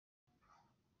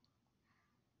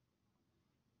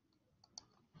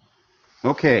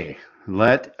Okay,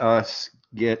 let us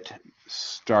get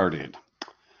started.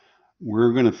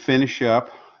 We're going to finish up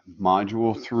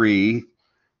Module 3,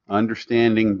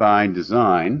 Understanding by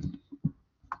Design.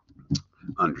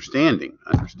 Understanding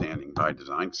by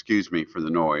Design. Excuse me for the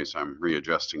noise. I'm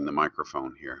readjusting the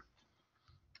microphone here.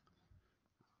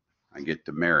 I get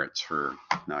demerits for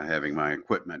not having my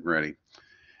equipment ready.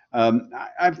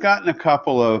 I've gotten a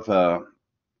couple of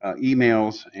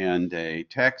emails and a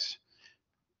text,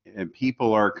 and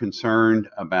people are concerned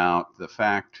about the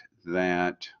fact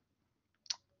that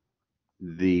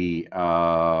the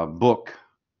book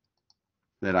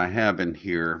that I have in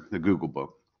here, the Google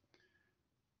book,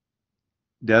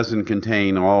 doesn't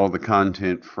contain all the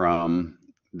content from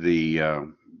the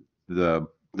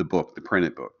book, the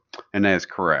printed book, and that's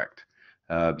correct.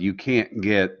 You can't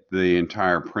get the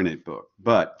entire printed book,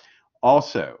 but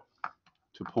also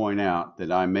to point out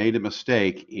that I made a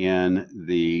mistake in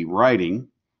the writing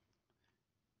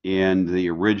in the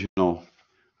original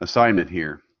assignment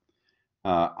here.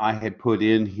 I had put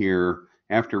in here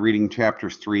after reading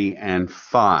chapters 3 and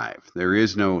 5. There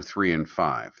is no 3 and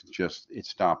 5. Just it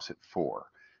stops at 4.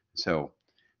 So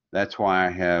that's why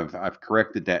I've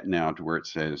corrected that now to where it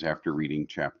says after reading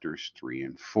chapters 3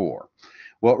 and 4.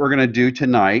 What we're going to do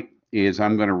tonight is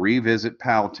I'm going to revisit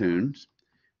Powtoons,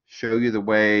 show you the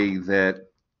way that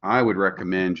I would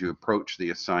recommend you approach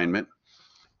the assignment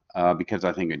because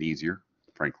I think it's easier,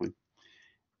 frankly.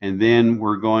 And then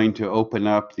we're going to open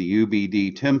up the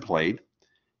UBD template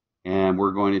and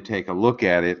we're going to take a look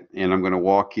at it, and I'm going to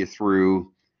walk you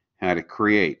through how to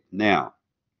create. Now,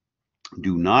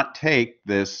 do not take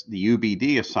the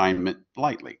UBD assignment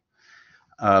lightly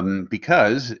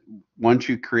because once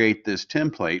you create this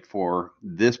template for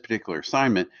this particular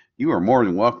assignment, you are more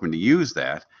than welcome to use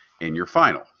that in your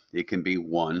final. It can be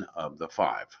one of the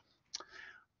 5.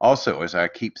 Also, as I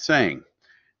keep saying,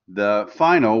 the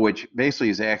final, which basically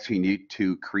is asking you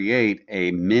to create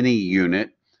a mini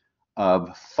unit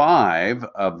of 5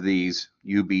 of these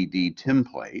UBD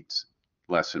templates,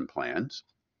 lesson plans.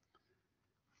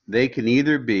 They can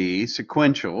either be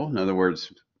sequential, in other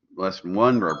words, lesson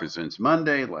 1 represents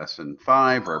Monday, lesson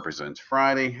 5 represents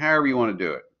Friday, however you want to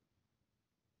do it.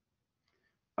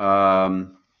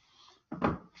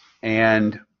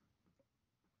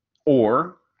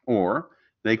 Or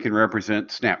they can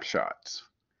represent snapshots.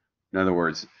 In other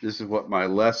words, this is what my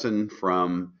lesson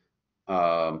from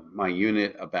my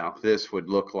unit about this would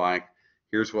look like.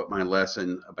 Here's what my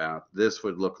lesson about this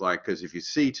would look like, because if you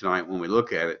see tonight when we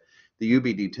look at it, the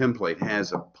UBD template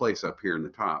has a place up here in the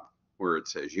top where it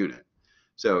says unit.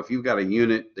 So if you've got a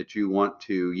unit that you want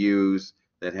to use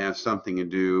that has something to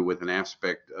do with an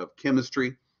aspect of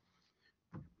chemistry,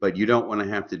 but you don't want to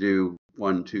have to do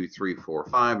 1, 2, 3, 4,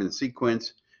 5 in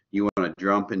sequence, you want to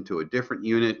jump into a different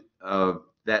unit of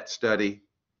that study,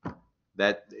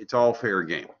 that it's all fair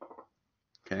game.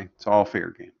 Okay, it's all fair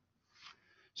game.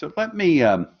 So let me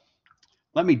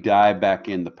dive back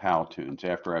into Powtoons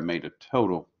after I made a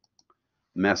total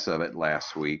mess of it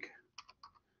last week.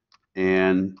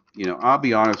 And I'll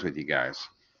be honest with you guys.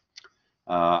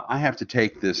 I have to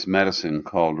take this medicine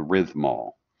called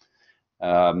Rhythmol,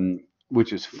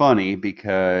 which is funny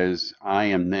because I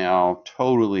am now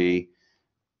totally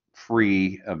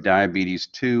free of diabetes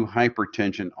 2,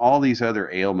 hypertension, all these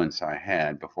other ailments I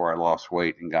had before I lost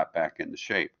weight and got back into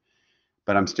shape.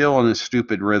 But I'm still on this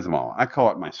stupid Rhythmol. I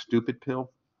call it my stupid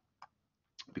pill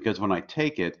because when I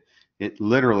take it, it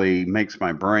literally makes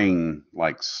my brain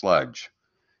like sludge.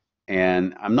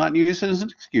 And I'm not using it as an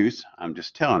excuse. I'm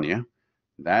just telling you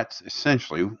that's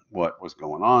essentially what was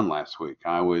going on last week.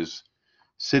 I was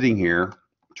sitting here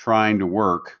trying to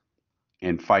work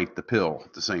and fight the pill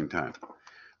at the same time.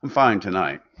 I'm fine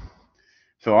tonight.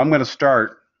 So I'm going to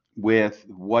start with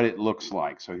what it looks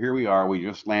like. So here we are. We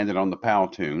just landed on the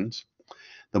Powtoons.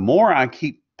 The more I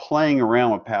keep playing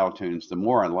around with Powtoons, the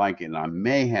more I like it. And I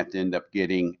may have to end up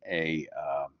getting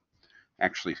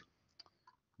actually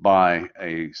buy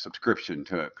a subscription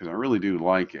to it because I really do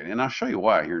like it. And I'll show you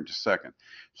why here in just a second.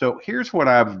 So here's what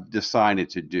I've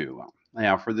decided to do.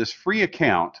 Now for this free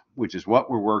account, which is what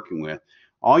we're working with,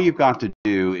 all you've got to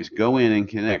do is go in and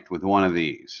connect with one of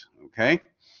these, okay?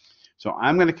 So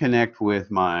I'm going to connect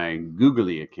with my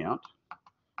Googly account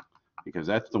because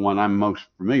that's the one I'm most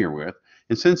familiar with.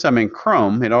 And since I'm in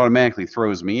Chrome, it automatically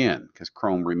throws me in because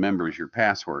Chrome remembers your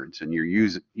passwords and your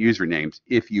usernames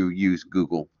if you use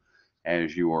Google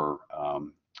as your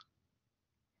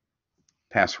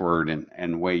password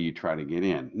and way you try to get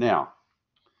in. Now,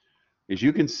 as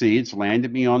you can see, it's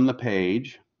landed me on the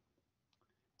page.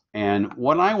 And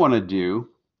what I want to do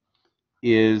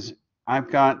is I've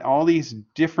got all these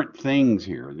different things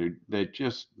here that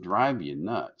just drive you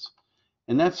nuts.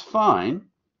 And that's fine,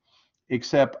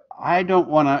 except I don't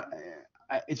want to,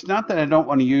 it's not that I don't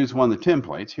want to use one of the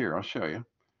templates. Here, I'll show you.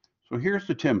 So here's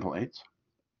the templates.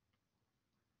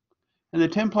 And the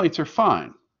templates are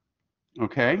fine,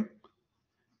 okay?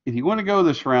 If you want to go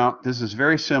this route, this is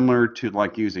very similar to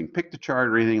like using pick the chart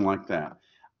or anything like that.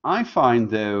 I find,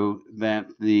 though, that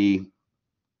the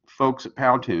folks at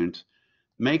Powtoons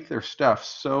make their stuff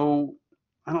so,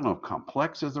 I don't know if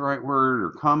complex is the right word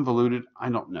or convoluted. I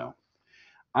don't know.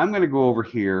 I'm going to go over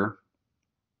here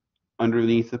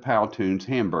underneath the Powtoons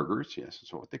hamburgers. Yes,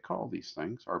 that's what they call these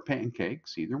things, or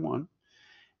pancakes, either one.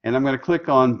 And I'm going to click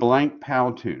on blank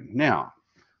Powtoon. Now,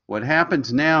 what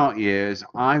happens now is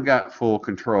I've got full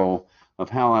control of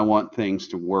how I want things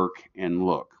to work and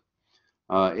look.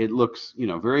 It looks,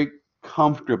 very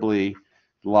comfortably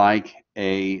like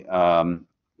a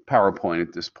PowerPoint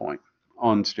at this point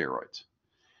on steroids.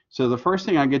 So the first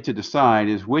thing I get to decide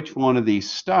is which one of these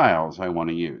styles I want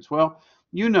to use. Well,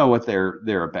 you know what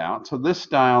they're about. So this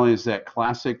style is that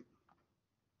classic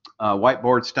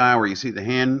whiteboard style where you see the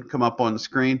hand come up on the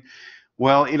screen.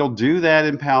 Well, it'll do that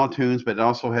in Powtoons, but it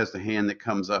also has the hand that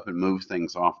comes up and moves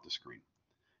things off the screen.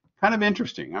 Kind of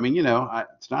interesting. I mean,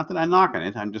 it's not that I'm knocking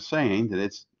it. I'm just saying that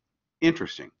it's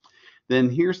interesting. Then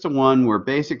here's the one where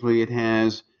basically it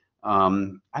has,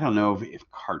 I don't know if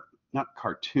not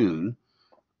cartoon.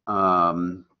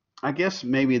 I guess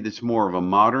maybe it's more of a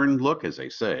modern look, as they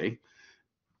say.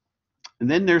 And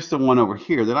then there's the one over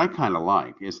here that I kind of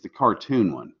like. It's the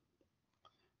cartoon one.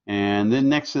 And then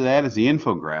next to that is the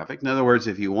infographic. In other words,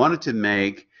 if you wanted to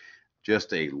make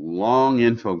just a long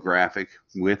infographic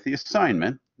with the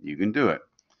assignment, you can do it.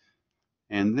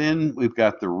 And then we've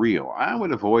got the reel. I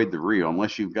would avoid the reel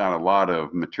unless you've got a lot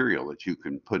of material that you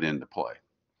can put into play.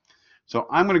 So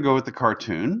I'm going to go with the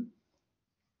cartoon.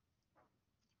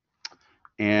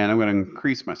 And I'm going to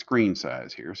increase my screen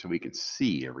size here so we can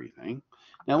see everything.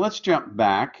 Now let's jump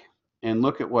back and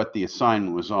look at what the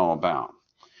assignment was all about.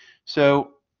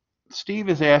 So Steve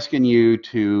is asking you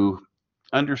to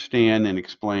understand and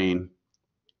explain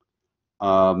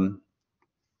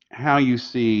how you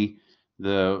see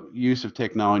the use of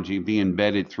technology be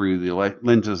embedded through the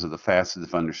lenses of the facets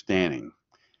of understanding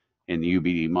in the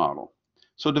UBD model.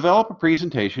 So develop a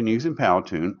presentation using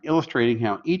Powtoon illustrating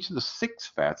how each of the 6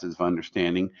 facets of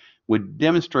understanding would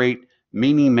demonstrate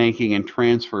meaning making and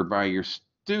transfer by your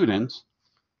students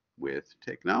with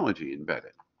technology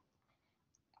embedded.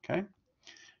 Okay,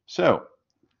 so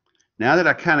now that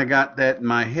I kind of got that in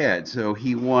my head, so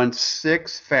he wants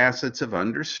 6 facets of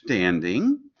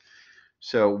understanding.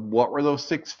 So what were those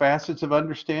 6 facets of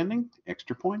understanding?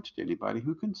 Extra points to anybody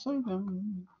who can say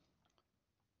them.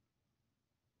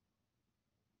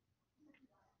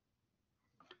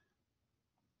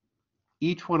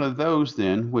 Each one of those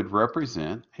then would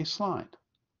represent a slide.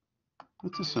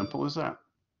 It's as simple as that.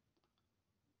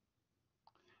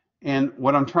 And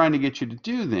what I'm trying to get you to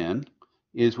do then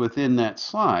is within that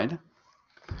slide,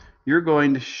 you're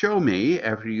going to show me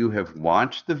after you have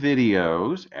watched the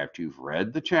videos, after you've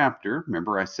read the chapter.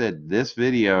 Remember I said this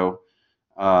video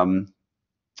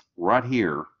right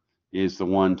here is the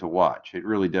one to watch. It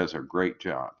really does a great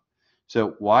job.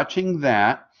 So watching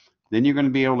that, then you're going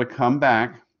to be able to come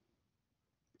back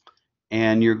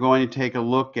and you're going to take a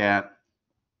look at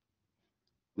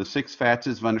the 6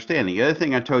 facets of understanding. The other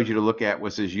thing I told you to look at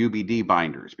was his UBD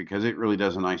binders because it really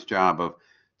does a nice job of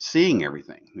seeing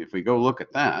everything. If we go look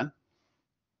at that,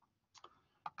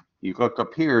 you look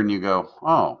up here and you go,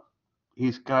 oh,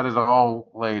 he's got it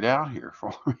all laid out here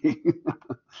for me.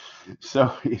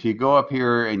 So if you go up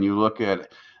here and you look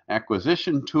at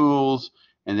acquisition tools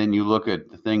and then you look at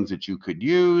the things that you could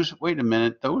use, wait a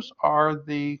minute, those are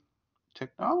the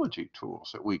technology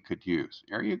tools that we could use.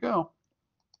 There you go.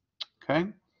 Okay.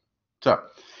 So,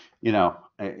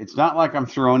 it's not like I'm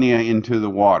throwing you into the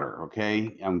water.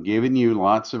 Okay. I'm giving you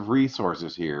lots of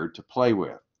resources here to play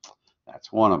with.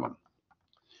 That's one of them.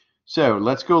 So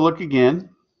let's go look again.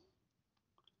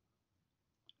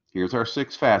 Here's our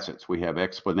 6 facets. We have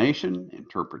explanation,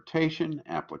 interpretation,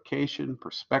 application,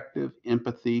 perspective,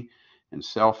 empathy, and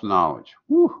self-knowledge.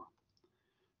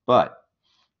 But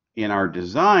in our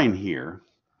design here,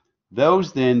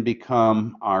 those then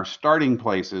become our starting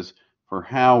places for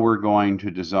how we're going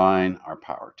to design our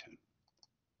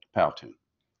Powtoon.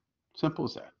 Simple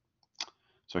as that.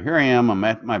 So here I am, I'm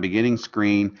at my beginning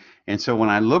screen, and so when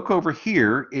I look over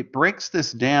here, it breaks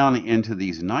this down into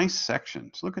these nice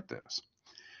sections. Look at this.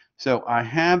 So I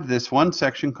have this one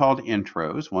section called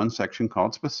intros, one section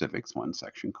called specifics, one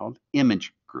section called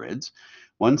image grids,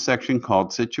 one section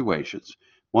called situations,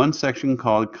 one section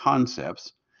called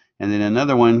concepts, and then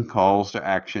another one calls to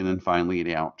action, and finally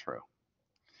the outro.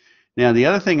 Now, the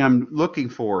other thing I'm looking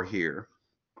for here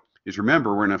is,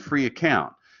 remember, we're in a free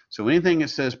account. So anything that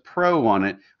says pro on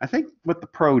it, I think what the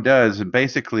pro does, and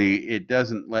basically it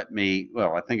doesn't let me,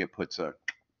 well, I think it puts a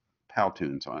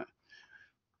Powtoons on it.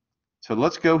 So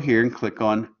let's go here and click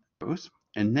on those.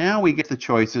 And now we get the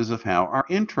choices of how our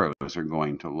intros are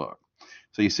going to look.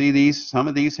 So you see these, some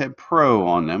of these have pro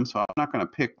on them, so I'm not going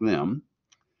to pick them.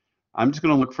 I'm just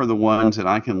going to look for the ones that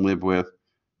I can live with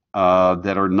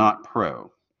that are not pro.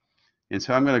 And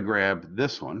so I'm going to grab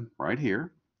this one right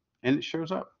here, and it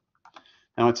shows up.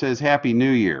 Now it says Happy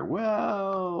New Year.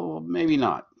 Well, maybe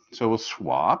not. So we'll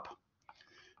swap.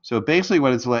 So basically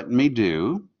what it's letting me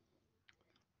do,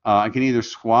 I can either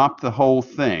swap the whole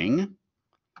thing,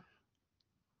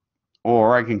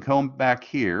 or I can come back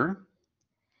here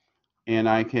and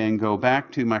I can go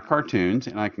back to my cartoons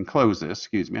and I can close this.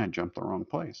 Excuse me, I jumped the wrong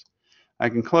place. I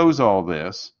can close all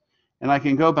this and I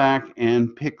can go back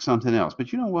and pick something else.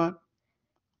 But you know what?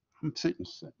 I'm sitting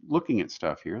looking at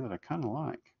stuff here that I kind of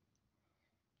like.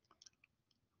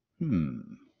 Ooh,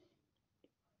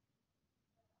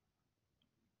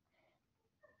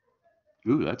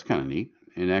 that's kind of neat.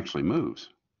 It actually moves.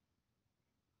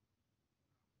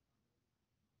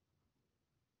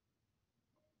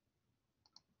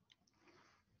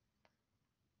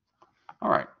 All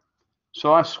right,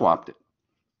 so I swapped it.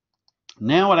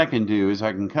 Now what I can do is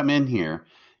I can come in here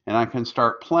and I can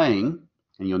start playing,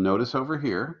 and you'll notice over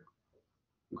here,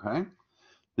 okay,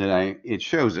 that it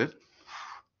shows it.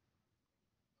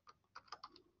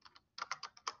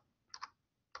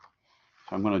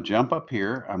 So I'm going to jump up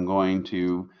here. I'm going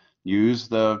to use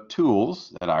the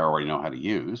tools that I already know how to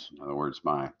use. In other words,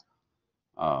 my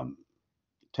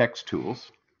text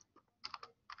tools.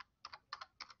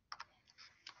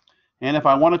 And if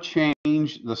I want to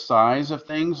change the size of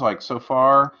things, like so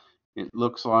far, it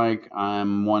looks like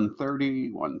I'm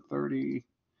 130, 130,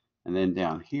 and then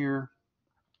down here,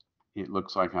 it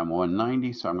looks like I'm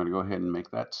 190, so I'm going to go ahead and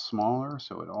make that smaller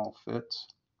so it all fits.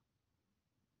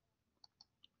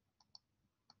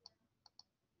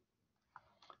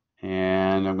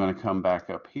 And I'm going to come back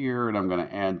up here and I'm going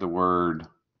to add the word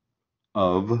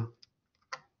of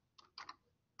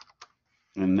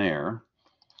in there.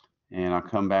 And I'll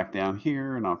come back down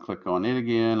here and I'll click on it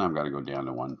again. I've got to go down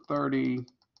to 130. So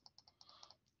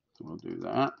we'll do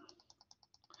that.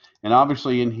 And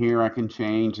obviously in here I can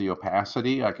change the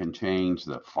opacity. I can change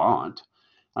the font.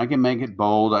 I can make it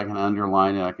bold. I can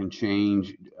underline it. I can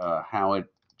change how it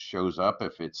shows up,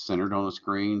 if it's centered on the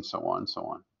screen, so on, so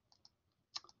on.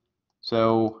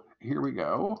 So here we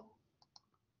go.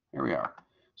 There we are.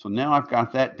 So now I've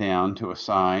got that down to a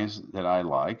size that I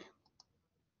like.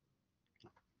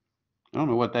 I don't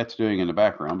know what that's doing in the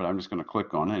background, but I'm just going to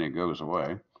click on it and it goes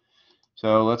away.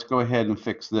 So let's go ahead and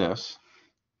fix this.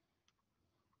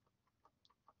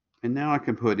 And now I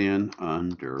can put in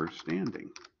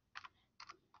understanding.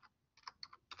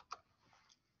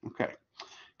 Okay,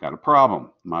 got a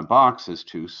problem. My box is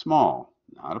too small.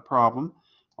 Not a problem.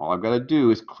 All I've got to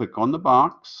do is click on the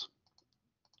box,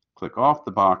 click off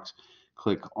the box,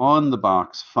 click on the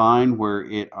box, find where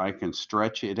I can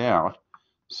stretch it out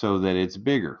so that it's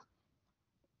bigger.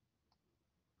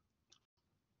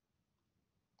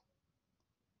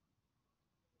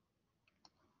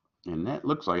 And that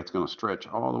looks like it's going to stretch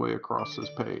all the way across this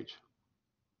page.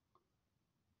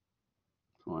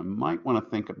 So I might want to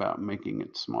think about making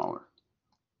it smaller.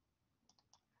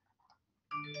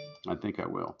 I think I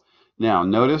will. Now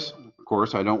notice, of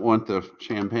course, I don't want the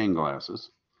champagne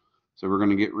glasses. So we're going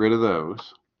to get rid of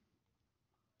those.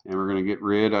 And we're going to get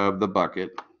rid of the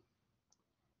bucket.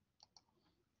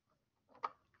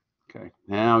 Okay,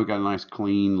 now we've got a nice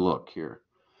clean look here.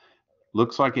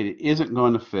 Looks like it isn't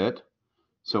going to fit.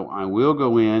 So I will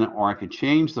go in, or I could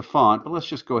change the font, but let's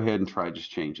just go ahead and try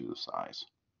just changing the size.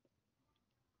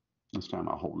 This time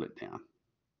I'll hold it down.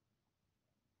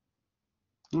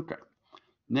 Okay,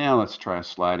 now let's try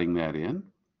sliding that in.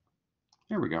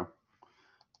 There we go.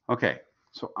 Okay,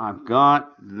 so I've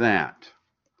got that.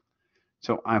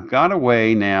 So I've got a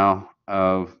way now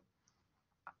that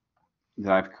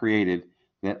I've created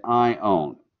that I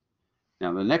own.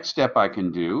 Now the next step I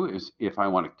can do is, if I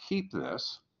want to keep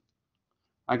this,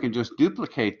 I can just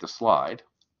duplicate the slide.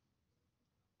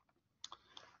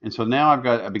 And so now I've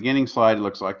got a beginning slide. It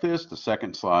looks like this. The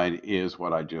second slide is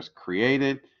what I just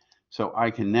created. So I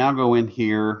can now go in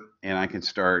here and I can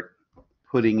start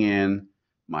putting in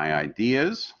my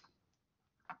ideas.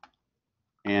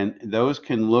 And those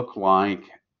can look like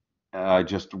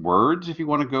just words if you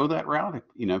want to go that route.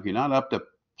 You know, if you're not up to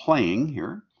playing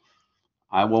here,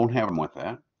 I won't have them with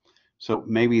that. So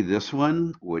maybe this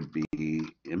one would be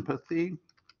empathy.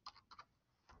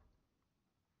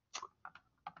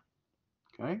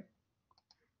 Okay.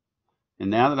 And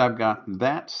now that I've got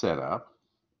that set up,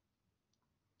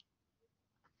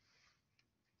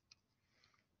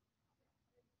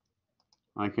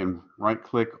 I can right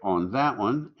click on that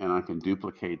one and I can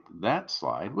duplicate that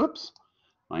slide. Whoops,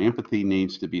 my empathy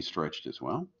needs to be stretched as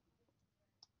well.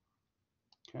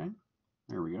 Okay,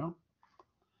 there we go.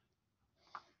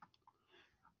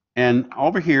 And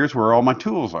over here is where all my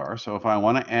tools are. So if I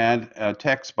want to add a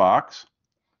text box,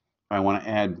 if I want to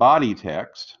add body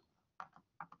text,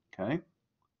 okay,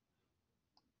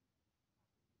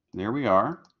 there we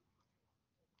are.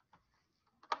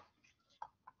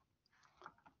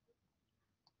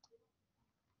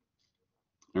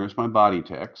 There's my body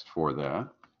text for that.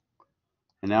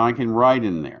 And now I can write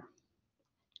in there.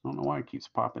 I don't know why it keeps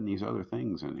popping these other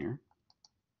things in here.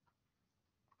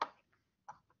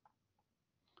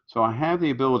 So I have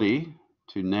the ability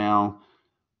to now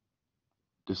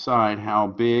decide how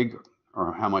big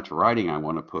or how much writing I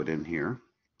want to put in here.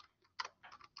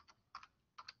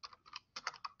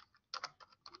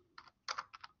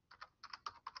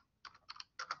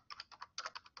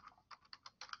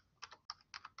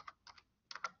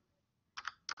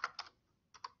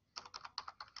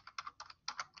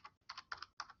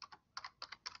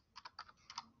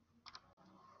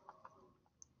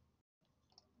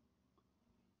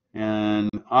 And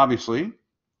obviously,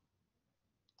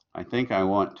 I think I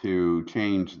want to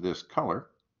change this color.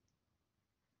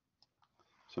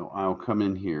 So I'll come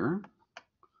in here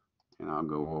and I'll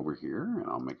go over here and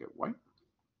I'll make it white.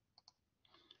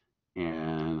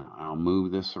 And I'll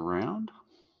move this around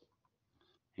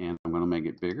and I'm going to make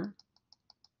it bigger.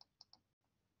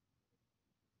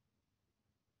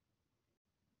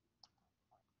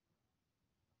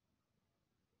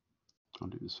 I'll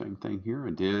do the same thing here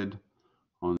I did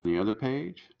on the other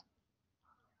page.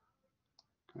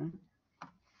 Okay.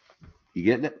 You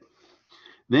getting it?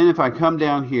 Then if I come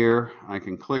down here, I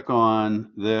can click on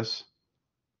this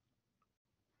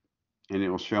and it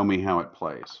will show me how it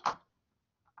plays.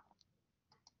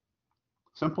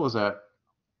 Simple as that.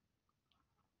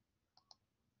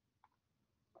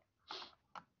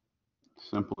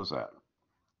 Simple as that.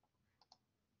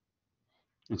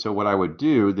 And so what I would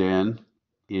do then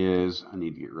is, I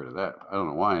need to get rid of that. I don't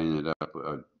know why I ended up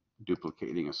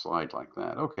duplicating a slide like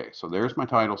that. Okay, so there's my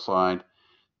title slide.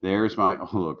 There's my,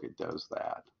 oh look, it does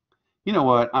that. You know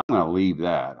what, I'm gonna leave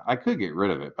that. I could get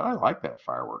rid of it, but I like that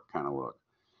firework kind of look.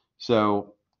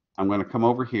 So I'm gonna come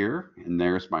over here and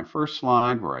there's my first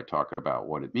slide where I talk about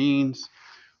what it means.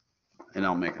 And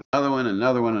I'll make another one,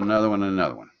 another one, another one,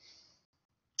 another one.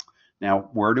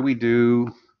 Now, how do we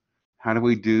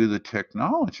do the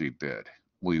technology bit?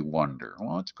 We wonder.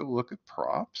 Well, let's go look at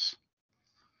props.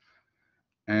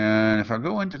 And if I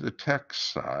go into the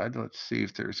text side, let's see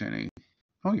if there's any.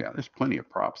 Oh yeah, there's plenty of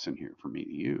props in here for me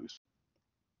to use.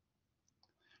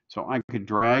 So I could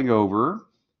drag over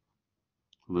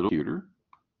a little computer.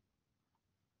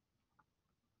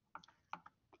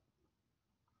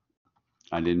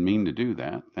 I didn't mean to do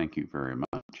that. Thank you very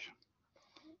much.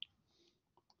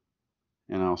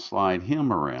 And I'll slide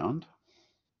him around.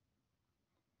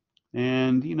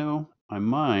 And, you know, I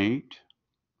might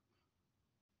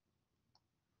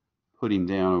put him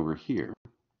down over here.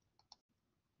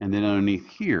 And then underneath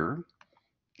here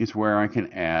is where I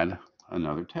can add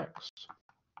another text.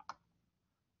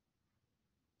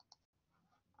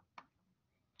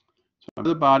 So I have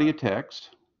the body of text.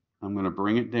 I'm going to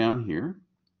bring it down here.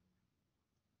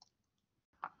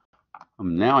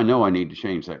 Now I know I need to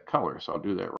change that color, so I'll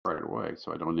do that right away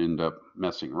so I don't end up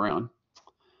messing around.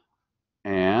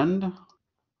 And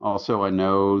also I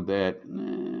know that I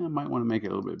might want to make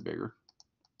it a little bit bigger.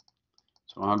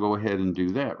 So I'll go ahead and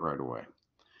do that right away.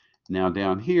 Now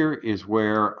down here is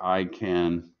where I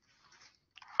can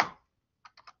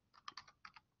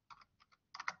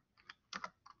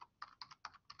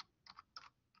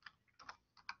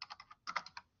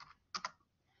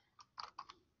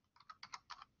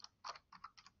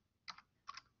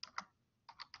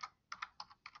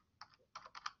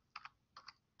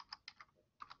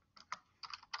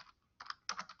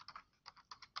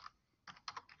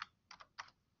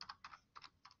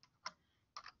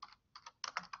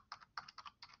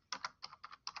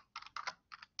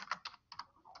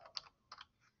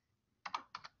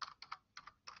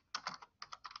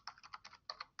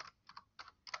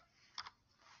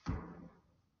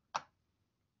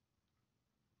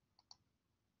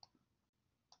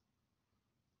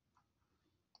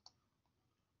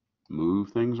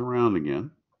move things around again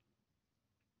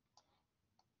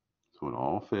so it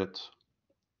all fits.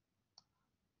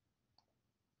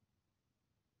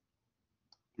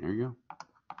 There you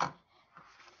go.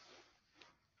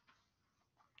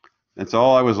 That's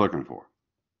all I was looking for.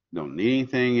 Don't need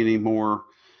anything any more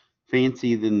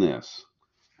fancy than this.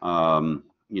 You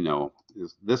know,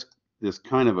 this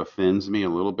kind of offends me a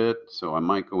little bit, so I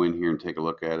might go in here and take a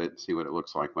look at it and see what it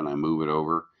looks like when I move it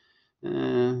over.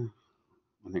 I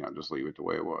think I'll just leave it the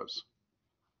way it was.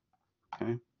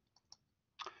 Okay.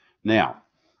 Now,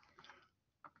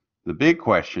 the big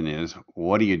question is,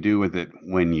 what do you do with it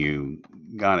when you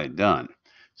got it done?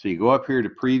 So you go up here to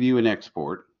preview and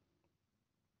export.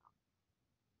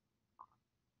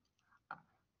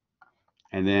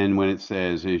 And then when it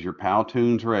says, is your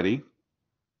Powtoons ready?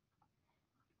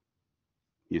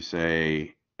 You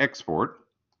say export.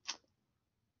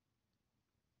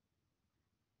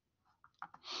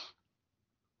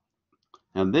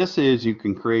 And this is, you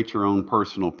can create your own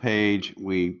personal page.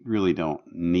 We really don't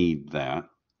need that.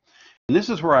 And this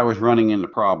is where I was running into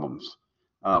problems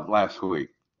last week.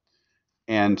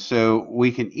 And so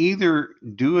we can either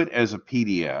do it as a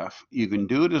PDF, you can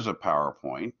do it as a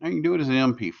PowerPoint, or you can do it as an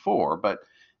MP4, but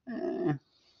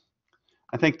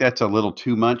I think that's a little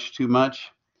too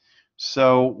much.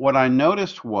 So what I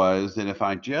noticed was that if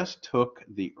I just took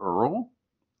the URL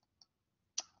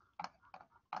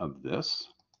of this,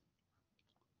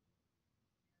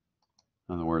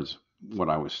 in other words, what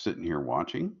I was sitting here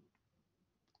watching.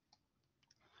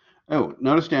 Oh,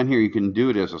 notice down here you can do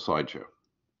it as a slideshow.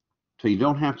 So you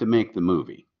don't have to make the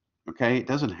movie, okay? It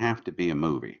doesn't have to be a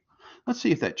movie. Let's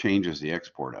see if that changes the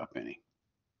export up any.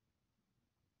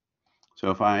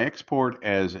 So if I export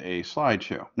as a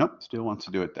slideshow, nope, still wants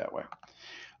to do it that way.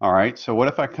 All right, so what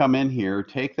if I come in here,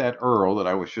 take that URL that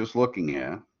I was just looking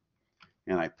at,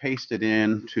 and I paste it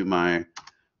into my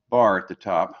bar at the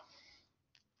top.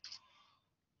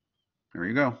 There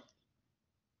you go.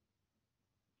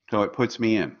 So it puts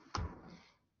me in.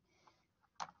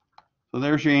 So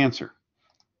there's your answer.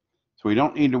 So we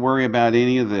don't need to worry about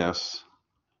any of this.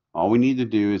 All we need to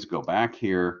do is go back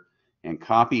here and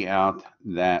copy out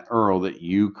that URL that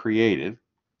you created.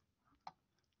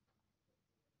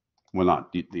 Well,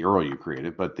 not the URL you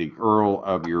created, but the URL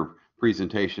of your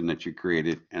presentation that you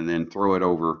created, and then throw it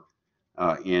over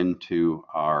into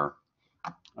our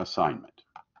assignment.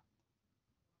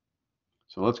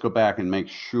 So let's go back and make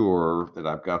sure that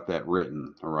I've got that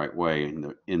written the right way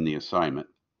in the assignment.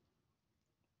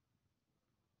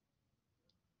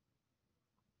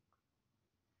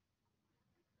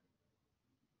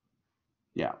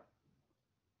 Yeah.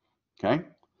 Okay.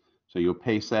 So you'll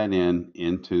paste that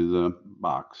into the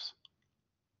box.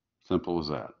 Simple as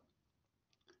that.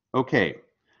 Okay.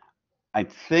 I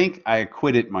think I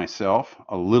acquitted myself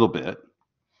a little bit.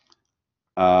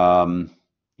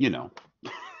 You know,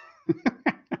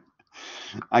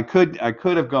 I could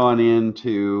have gone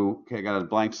into, okay, I got a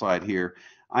blank slide here.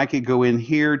 I could go in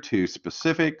here to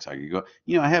specifics. I could go,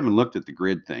 you know, I haven't looked at the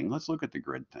grid thing. Let's look at the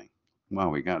grid thing.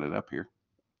 Well, we got it up here.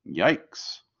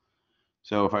 Yikes.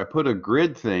 So if I put a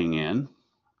grid thing in,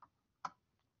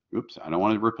 oops, I don't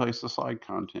want to replace the slide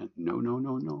content. No, no,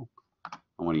 no, no.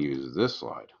 I want to use this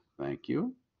slide. Thank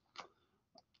you.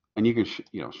 And you can,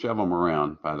 you know, shove them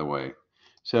around, by the way.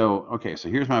 So, okay, so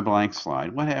here's my blank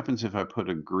slide. What happens if I put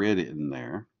a grid in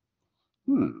there?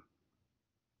 I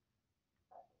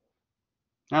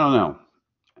don't know.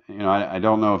 You know, I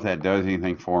don't know if that does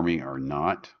anything for me or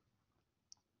not.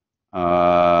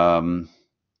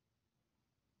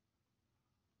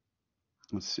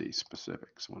 Let's see,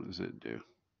 specifics. What does it do?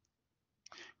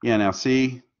 Yeah, now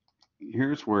see,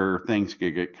 here's where things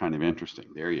could get kind of interesting.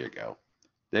 There you go.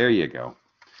 There you go.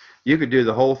 You could do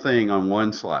the whole thing on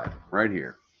one slide right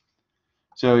here.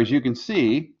 So as you can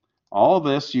see, all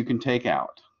this you can take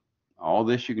out. All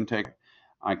this you can take.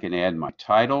 I can add my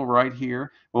title right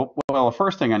here. Well, the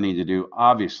first thing I need to do,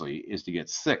 obviously, is to get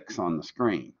 6 on the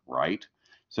screen, right?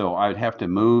 So I'd have to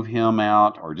move him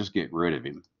out or just get rid of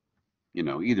him, you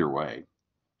know, either way.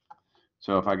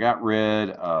 So if I got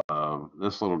rid of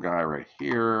this little guy right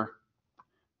here,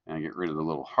 and I get rid of the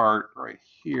little heart right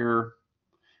here,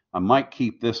 I might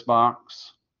keep this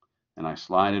box, and I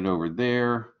slide it over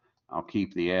there. I'll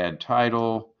keep the add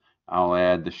title. I'll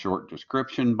add the short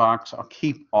description box. I'll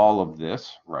keep all of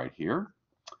this right here.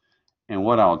 And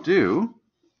what I'll do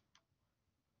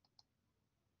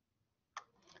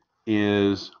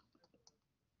is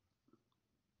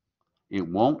it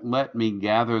won't let me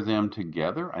gather them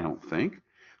together, I don't think.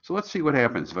 So let's see what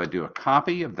happens if I do a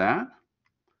copy of that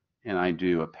and I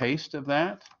do a paste of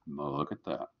that. Look at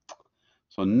that.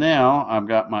 So now I've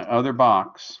got my other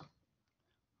box.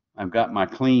 I've got my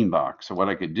clean box. So what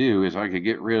I could do is I could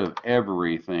get rid of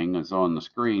everything that's on the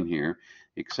screen here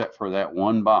except for that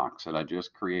one box that I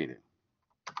just created.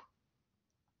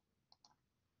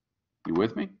 You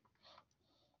with me?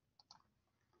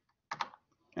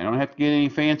 I don't have to get any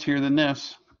fancier than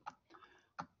this.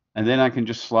 And then I can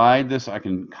just slide this, I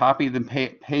can copy and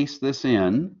paste this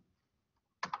in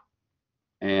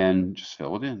and just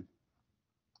fill it in.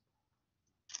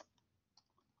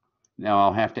 Now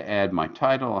I'll have to add my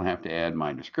title, I'll have to add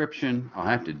my description, I'll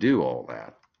have to do all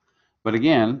that. But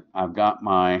again, I've got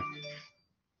my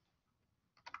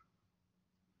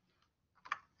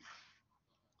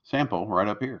sample right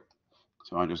up here.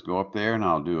 So I just go up there and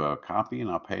I'll do a copy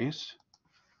and I'll paste.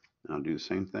 And I'll do the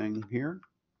same thing here.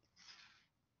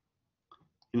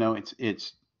 You know,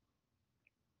 it's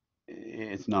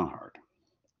not hard.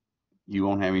 You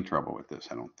won't have any trouble with this,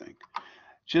 I don't think.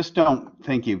 Just don't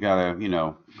think you've got to, you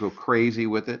know, go crazy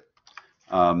with it.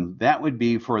 That would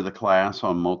be for the class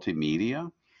on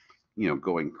multimedia, you know,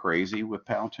 going crazy with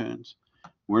Powtoons.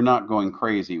 We're not going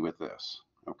crazy with this,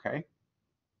 okay?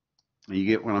 You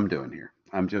get what I'm doing here.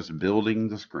 I'm just building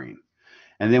the screen.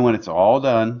 And then when it's all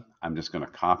done, I'm just going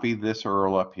to copy this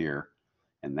URL up here,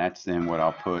 and that's then what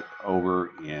I'll put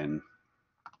over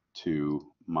into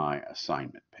my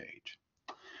assignment page.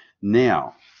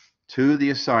 Now, to the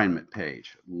assignment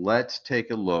page, let's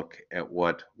take a look at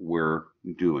what we're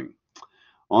doing.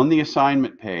 On the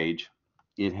assignment page,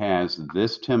 it has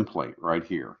this template right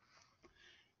here.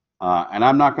 And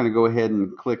I'm not going to go ahead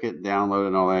and click it, download it,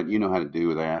 and all that. You know how to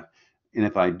do that. And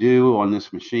if I do on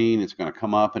this machine, it's going to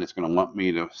come up and it's going to want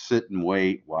me to sit and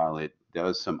wait while it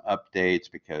does some updates,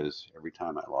 because every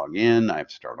time I log in, I have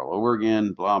to start all over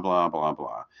again, blah, blah, blah,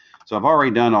 blah. So I've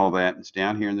already done all that. It's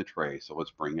down here in the tray, so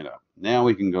let's bring it up. Now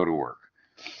we can go to work.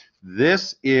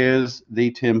 This is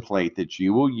the template that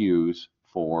you will use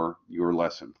for your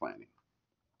lesson planning.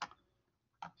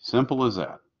 Simple as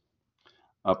that.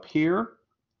 Up here,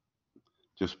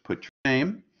 just put your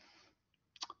name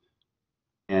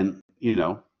and, you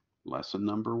know, lesson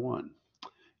number 1.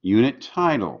 Unit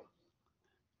title.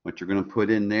 What you're going to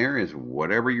put in there is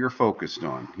whatever you're focused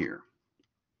on here.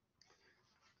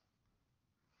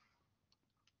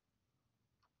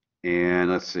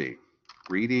 And let's see,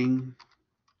 reading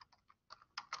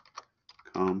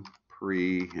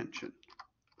comprehension.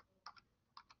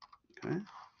 Okay.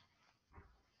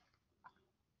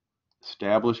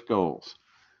 Establish goals.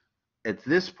 At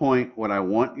this point, what I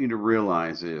want you to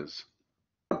realize is,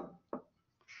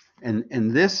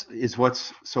 and this is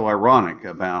what's so ironic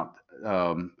about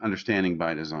understanding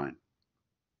by design.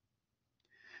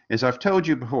 As I've told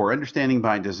you before, understanding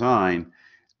by design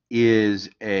is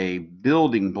a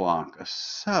building block of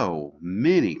so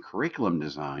many curriculum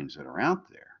designs that are out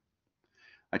there.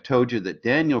 I told you that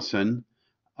Danielson,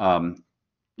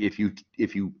 if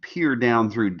you peer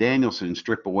down through Danielson and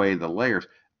strip away the layers,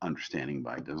 understanding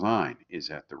by design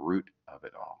is at the root of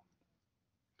it all.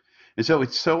 And so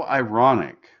it's so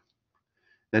ironic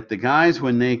that the guys,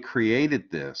 when they created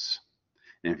this,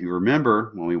 and if you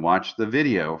remember when we watched the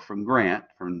video from Grant,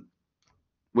 from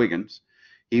Wiggins,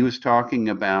 he was talking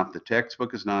about the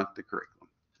textbook is not the curriculum.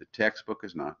 The textbook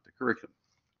is not the curriculum.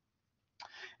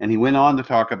 And he went on to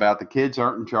talk about the kids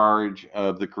aren't in charge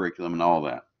of the curriculum and all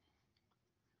that.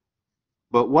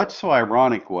 But what's so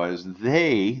ironic was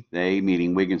they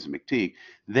meaning Wiggins and McTeague,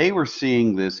 they were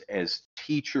seeing this as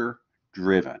teacher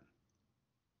driven.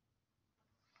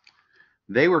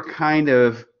 They were kind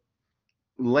of,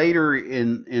 later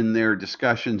in their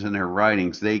discussions and their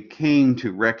writings, they came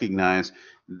to recognize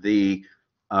the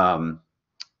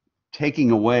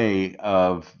taking away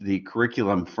of the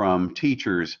curriculum from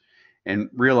teachers and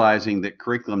realizing that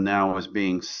curriculum now was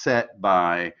being set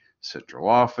by central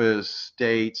office,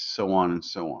 states, so on and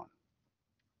so on.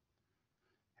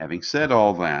 Having said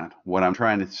all that, what I'm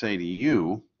trying to say to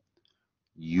you,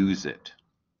 use it.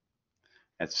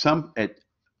 At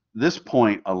this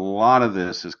point, a lot of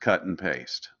this is cut and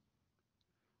paste,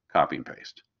 copy and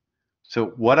paste. So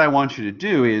what I want you to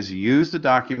do is use the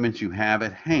documents you have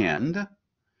at hand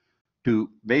to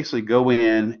basically go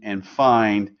in and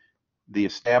find the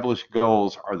established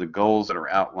goals are the goals that are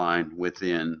outlined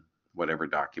within whatever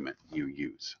document you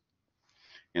use.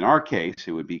 In our case,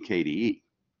 it would be KDE.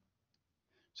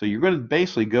 So you're going to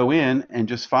basically go in and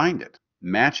just find it,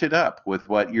 match it up with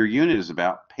what your unit is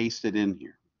about, paste it in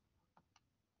here.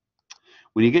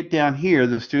 When you get down here,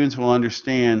 the students will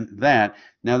understand that.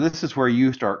 Now this is where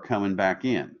you start coming back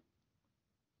in.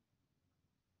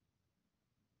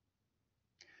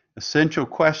 Essential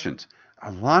questions.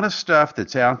 A lot of stuff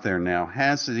that's out there now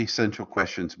has the essential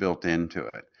questions built into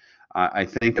it. I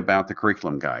think about the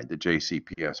curriculum guide that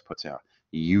JCPS puts out.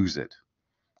 Use it.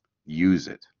 Use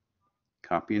it.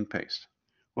 Copy and paste.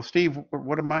 Well, Steve,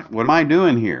 what am I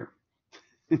doing here?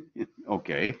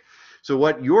 Okay. So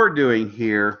what you're doing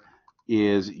here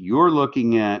is you're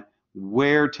looking at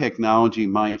where technology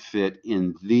might fit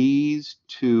in these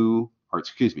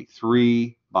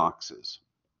three boxes.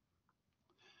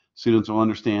 Students will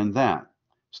understand that.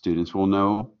 Students will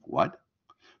know what?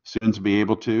 Students will be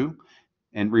able to.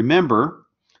 And remember,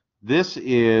 this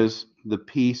is the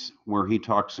piece where he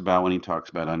talks about, when he talks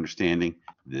about understanding,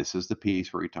 this is the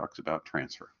piece where he talks about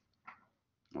transfer.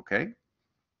 Okay?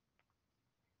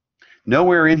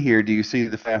 Nowhere in here do you see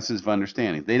the facets of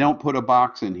understanding. They don't put a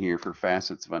box in here for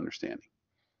facets of understanding.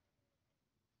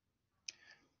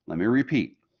 Let me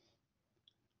repeat.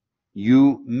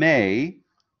 You may,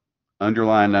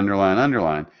 underline, underline,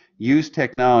 underline, use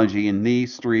technology in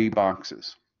these three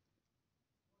boxes.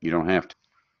 You don't have to.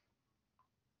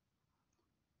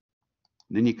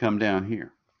 Then you come down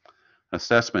here.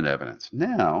 Assessment evidence.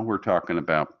 Now we're talking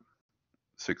about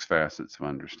 6 facets of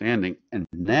understanding, and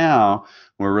now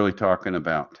we're really talking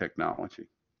about technology.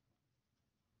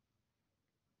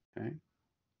 Okay.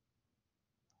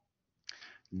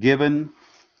 Given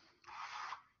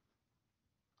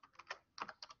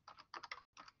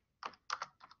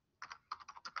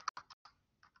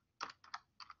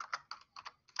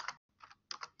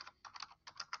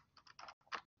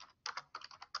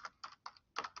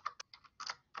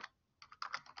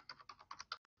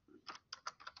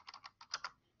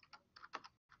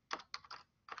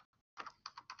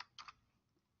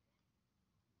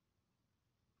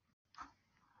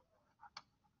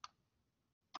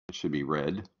it should be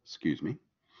red, excuse me.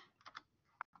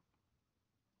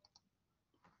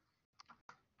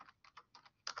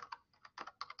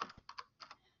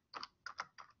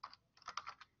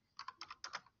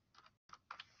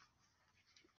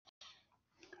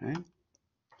 Okay. Do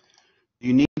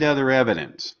you need other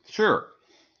evidence? Sure.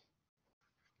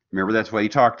 Remember, that's what he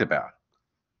talked about.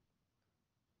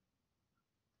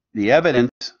 The evidence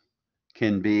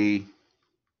can be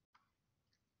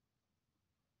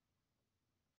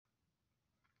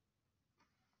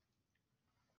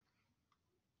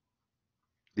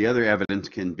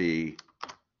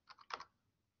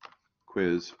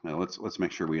quiz. Now let's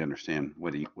make sure we understand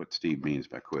what Steve means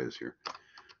by quiz here.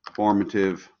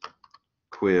 Formative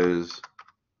quiz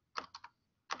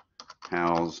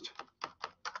housed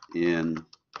in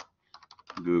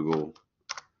Google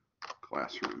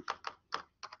Classroom.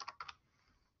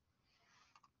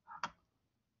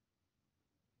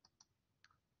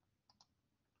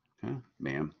 Okay,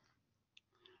 bam.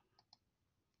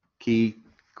 Key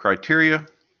criteria.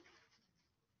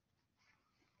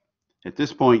 At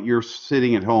this point, you're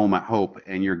sitting at home, I hope,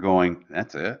 and you're going,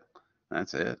 that's it.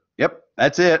 That's it. Yep,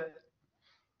 that's it.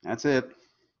 That's it.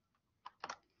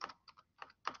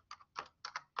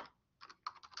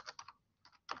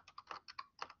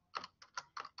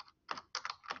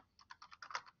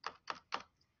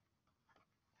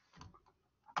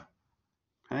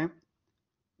 Okay.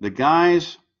 The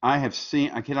guys I have seen,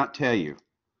 I cannot tell you.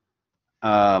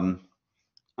 I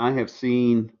have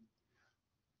seen,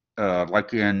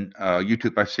 like in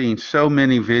YouTube, I've seen so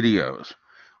many videos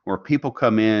where people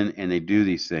come in and they do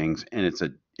these things, and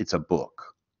it's a book.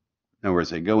 In other words,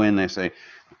 they go in, they say,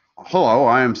 hello,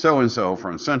 I am so-and-so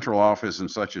from central office in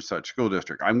such and such school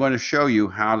district. I'm going to show you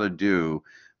how to do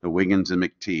the Wiggins and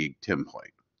McTeague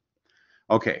template.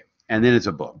 Okay, and then it's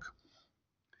a book.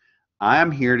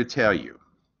 I'm here to tell you,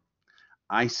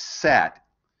 I sat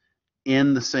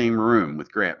in the same room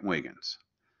with Grant Wiggins.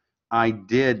 I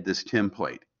did this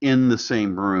template in the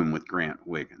same room with Grant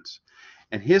Wiggins.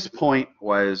 And his point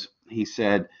was, he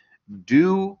said,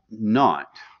 do not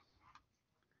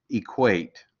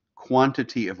equate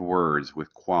quantity of words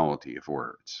with quality of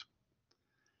words.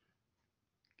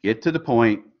 Get to the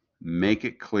point, make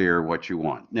it clear what you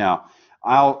want. Now,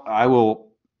 I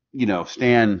will,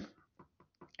 stand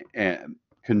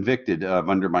convicted of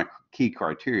under my key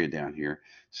criteria down here.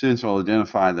 Students will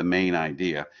identify the main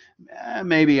idea.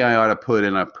 Maybe I ought to put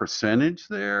in a percentage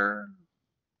there.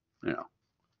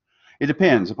 It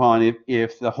depends upon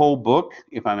if the whole book,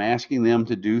 if I'm asking them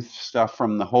to do stuff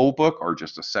from the whole book or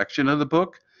just a section of the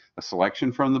book, a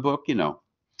selection from the book,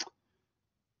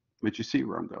 but you see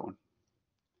where I'm going.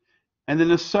 And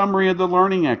then a summary of the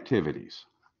learning activities.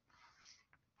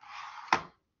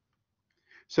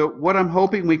 So what I'm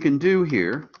hoping we can do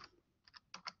here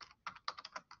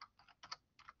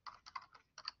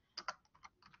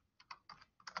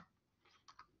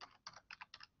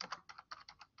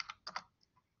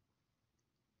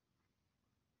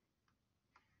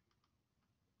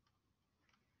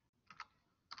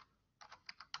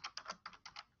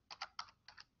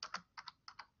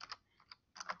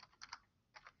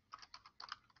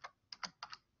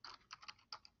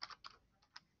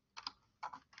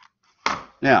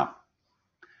now,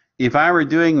 If I were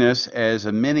doing this as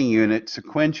a mini unit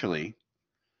sequentially,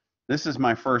 this is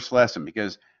my first lesson,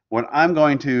 because what I'm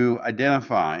going to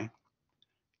identify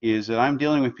is that I'm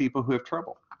dealing with people who have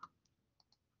trouble.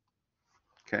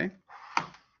 Okay?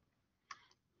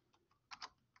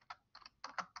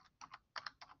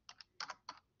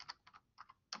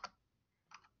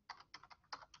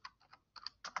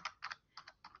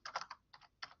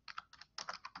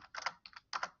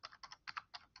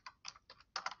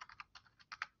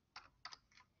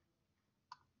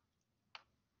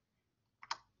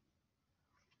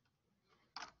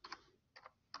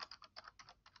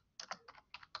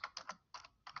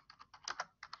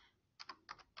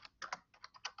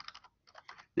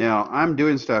 Now, I'm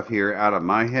doing stuff here out of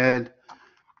my head,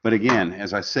 but again,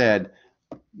 as I said,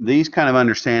 these kind of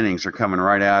understandings are coming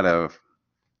right out of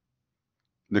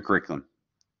the curriculum.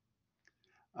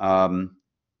 And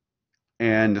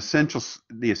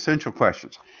the essential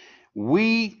questions.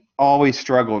 We always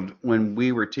struggled when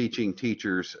we were teaching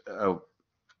teachers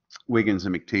Wiggins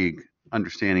and McTeague,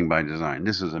 Understanding by Design.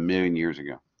 This is a million years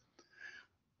ago.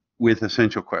 With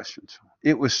essential questions.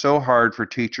 It was so hard for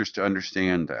teachers to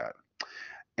understand that.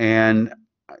 And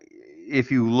if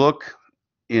you look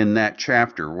in that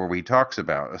chapter where he talks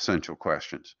about essential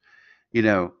questions, you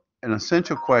know, an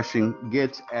essential question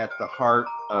gets at the heart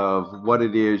of what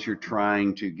it is you're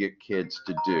trying to get kids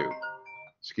to do.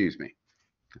 Excuse me.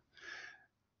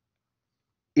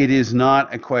 It is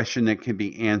not a question that can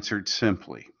be answered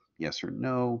simply. Yes or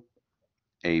no,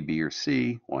 A, B, or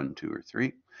C, 1, 2, or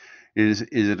 3. Is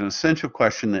it an essential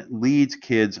question that leads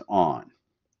kids on?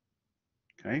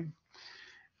 Okay.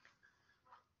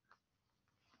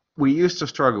 We used to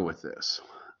struggle with this.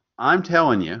 I'm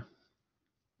telling you,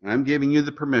 I'm giving you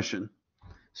the permission.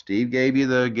 Steve gave you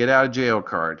the get out of jail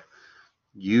card.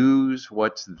 Use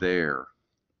what's there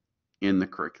in the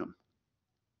curriculum.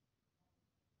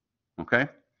 Okay?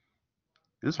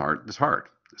 It's hard. It's hard.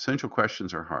 Essential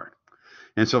questions are hard.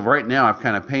 And so right now I've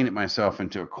kind of painted myself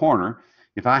into a corner.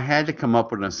 If I had to come up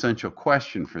with an essential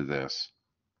question for this,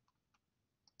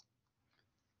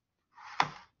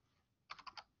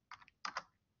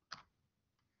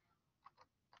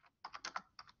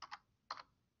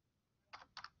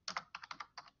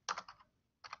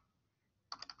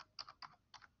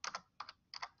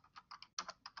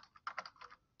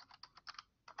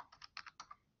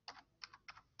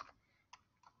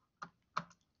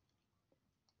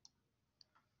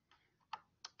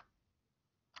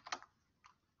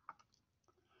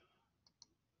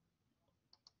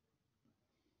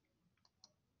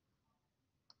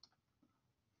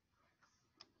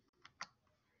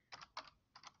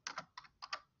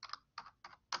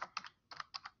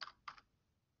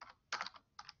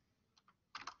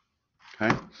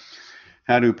 okay?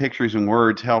 How do pictures and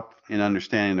words help in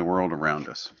understanding the world around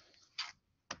us?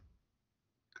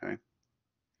 Okay.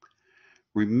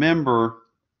 Remember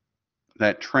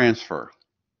that transfer.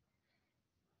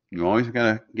 You always got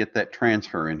to get that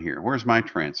transfer in here. Where's my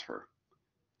transfer?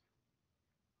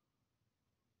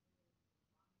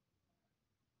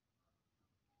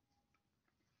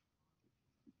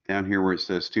 Down here where it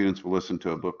says students will listen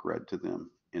to a book read to them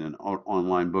in an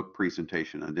online book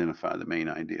presentation, identify the main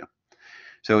idea.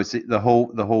 So it's the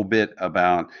whole bit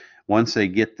about once they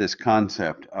get this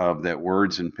concept of that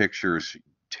words and pictures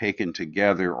taken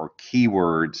together, or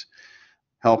keywords,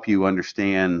 help you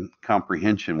understand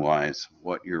comprehension-wise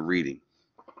what you're reading.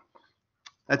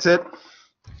 That's it.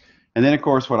 And then, of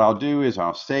course, what I'll do is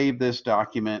I'll save this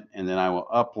document, and then I will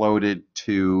upload it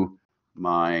to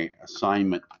my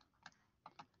assignment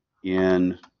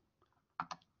in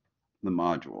the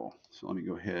module. So let me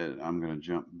go ahead. I'm going to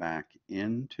jump back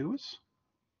into us.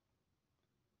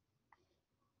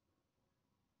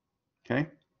 Okay.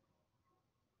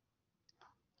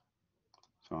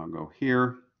 So I'll go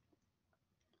here.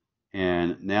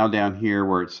 And now down here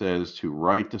where it says to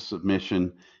write the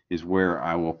submission is where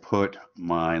I will put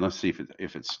my, let's see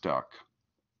if it's stuck.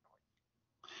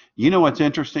 You know what's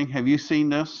interesting? Have you seen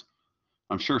this?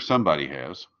 I'm sure somebody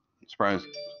has. I'm surprised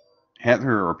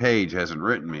Heather or Paige hasn't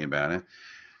written me about it.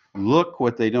 Look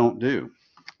what they don't do.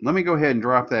 Let me go ahead and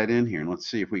drop that in here and let's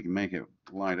see if we can make it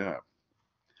light up.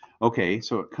 Okay,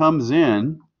 so it comes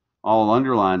in all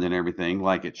underlined and everything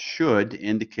like it should,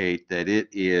 indicate that it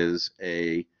is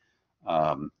a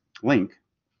link.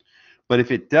 But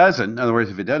if it doesn't, in other words,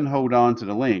 if it doesn't hold on to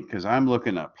the link, because I'm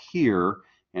looking up here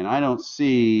and I don't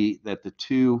see that the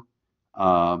two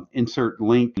insert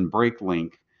link and break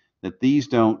link, that these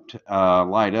don't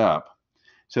light up.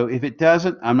 So if it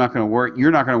doesn't, I'm not going to worry.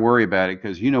 You're not going to worry about it,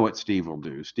 because you know what Steve will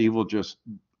do. Steve will just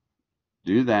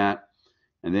do that,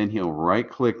 and then he'll right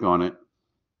click on it,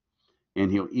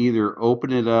 and he'll either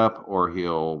open it up or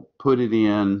he'll put it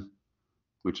in,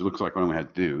 which looks like what I'm going to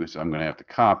have to do. So I'm going to have to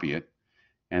copy it,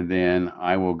 and then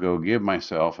I will go give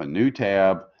myself a new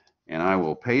tab, and I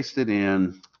will paste it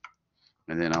in,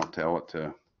 and then I'll tell it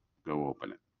to go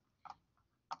open it.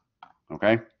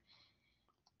 Okay?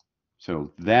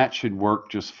 So that should work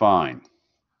just fine.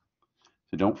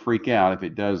 So don't freak out if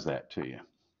it does that to you.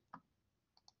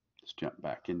 Let's jump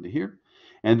back into here.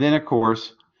 And then, of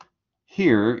course,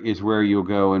 here is where you'll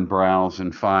go and browse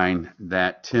and find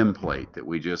that template that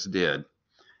we just did,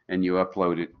 and you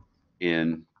upload it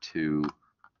into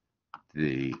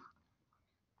the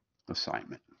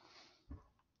assignment.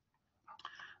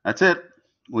 That's it.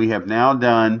 We have now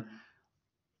done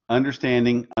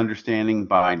understanding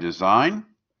by design.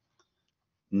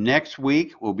 Next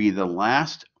week will be the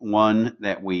last one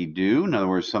that we do. In other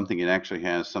words, something that actually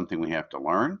has something we have to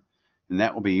learn, and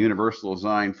that will be universal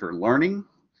design for learning.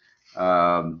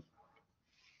 Of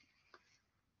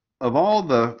all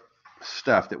the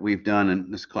stuff that we've done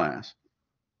in this class,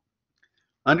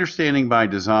 understanding by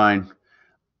design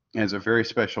has a very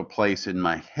special place in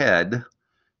my head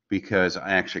because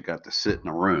I actually got to sit in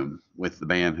a room with the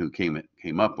band who came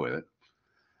up with it.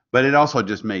 But it also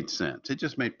just made sense. It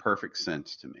just made perfect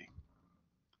sense to me.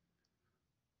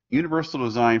 Universal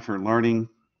design for learning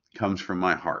comes from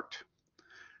my heart.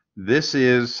 This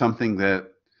is something that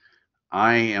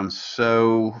I am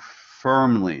so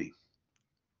firmly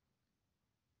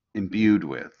imbued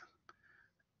with.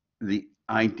 The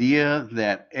idea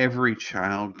that every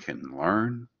child can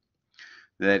learn,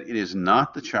 that it is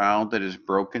not the child that is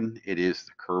broken, it is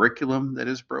the curriculum that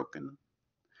is broken,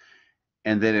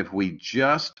 and that if we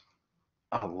just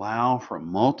allow for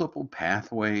multiple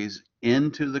pathways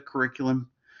into the curriculum,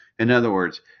 in other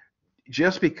words,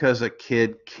 just because a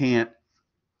kid can't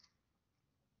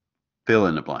fill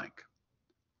in the blank,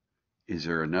 is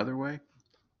there another way?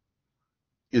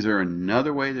 Is there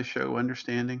another way to show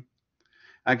understanding?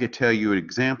 I could tell you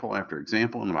example after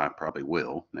example, and I probably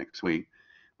will next week,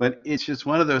 but it's just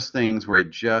one of those things where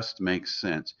it just makes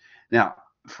sense. Now,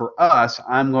 for us,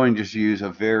 I'm going to just use a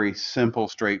very simple,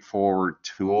 straightforward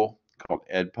tool called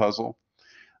Edpuzzle.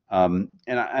 And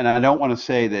I don't want to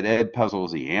say that Edpuzzle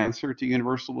is the answer to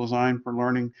universal design for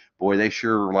learning. Boy, they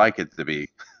sure like it to be.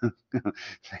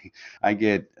 I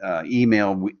get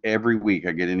email every week.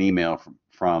 I get an email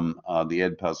from the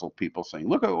Edpuzzle people saying,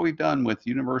 look at what we've done with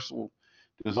universal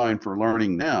design for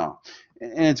learning now.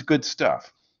 And it's good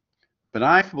stuff. But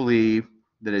I believe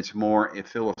that it's more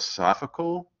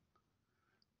philosophical.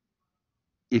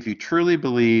 If you truly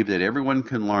believe that everyone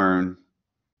can learn,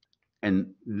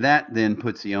 and that then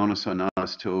puts the onus on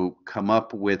us to come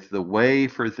up with the way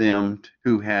for them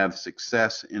who have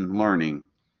success in learning,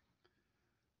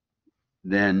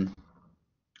 then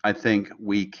I think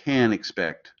we can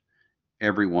expect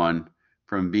everyone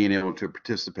from being able to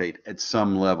participate at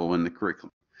some level in the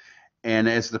curriculum. And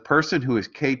as the person who is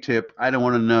K-tipped, I don't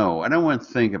want to know. I don't want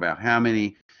to think about how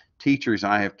many teachers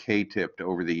I have K-tipped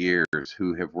over the years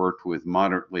who have worked with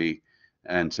moderately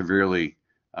and severely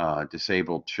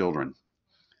disabled children.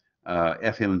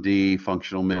 FMD,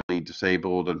 functional mentally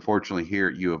disabled. Unfortunately, here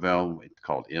at U of L, it's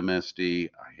called MSD.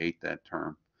 I hate that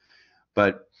term,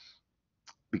 but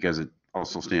because it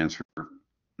also stands for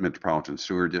Metropolitan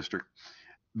Sewer District.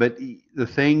 But the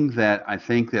thing that I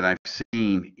think that I've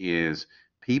seen is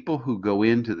people who go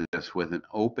into this with an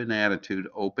open attitude,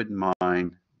 open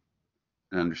mind,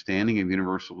 an understanding of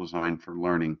universal design for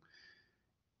learning,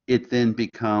 it then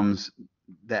becomes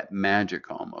that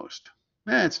magic almost.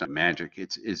 It's not magic.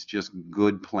 It's just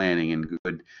good planning and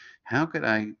good. How could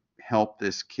I help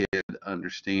this kid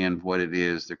understand what it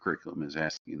is the curriculum is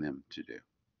asking them to do?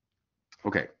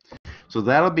 Okay, so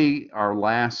that'll be our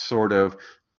last sort of,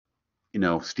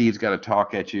 Steve's got to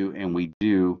talk at you, and we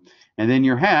do. And then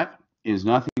your hat is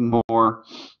nothing more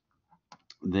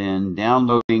than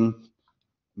downloading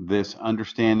this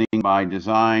understanding by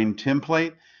design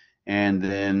template and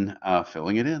then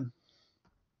filling it in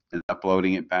and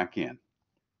uploading it back in.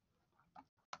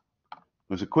 It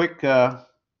was a quick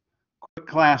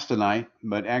class tonight,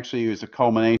 but actually it was a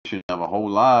culmination of a whole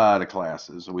lot of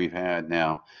classes we've had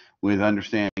now with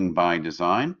understanding by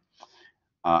design.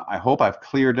 I hope I've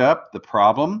cleared up the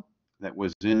problem that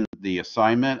was in the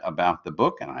assignment about the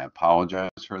book, and I apologize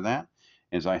for that.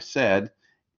 As I said, it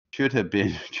should have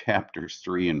been chapters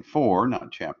 3 and 4,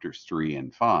 not chapters 3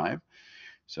 and 5.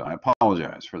 So I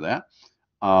apologize for that.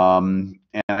 And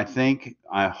I think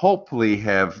I hopefully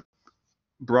have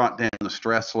brought down the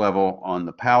stress level on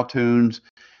the Powtoons,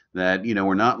 that,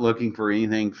 we're not looking for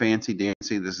anything fancy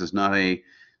dancy. This is not a,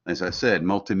 as I said,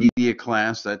 multimedia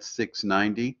class. That's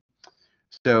 $690.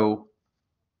 So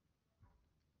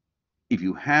If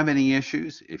you have any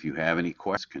issues, if you have any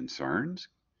questions, concerns,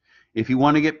 if you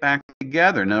want to get back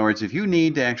together, in other words, if you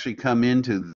need to actually come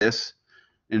into this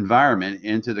environment,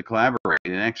 into the collaborate,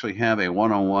 and actually have a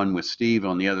one-on-one with Steve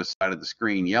on the other side of the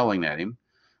screen yelling at him,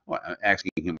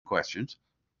 asking him questions,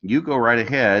 you go right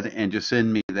ahead and just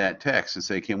send me that text and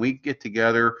say, can we get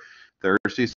together?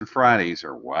 Thursdays and Fridays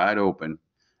are wide open.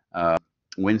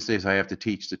 Wednesdays I have to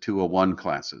teach the 201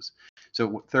 classes.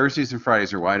 So Thursdays and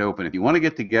Fridays are wide open. If you want to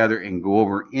get together and go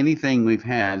over anything we've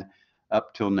had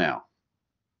up till now,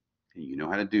 you know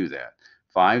how to do that.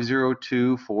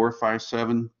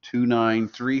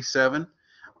 502-457-2937.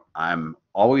 I'm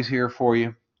always here for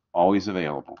you, always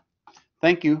available.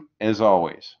 Thank you, as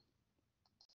always.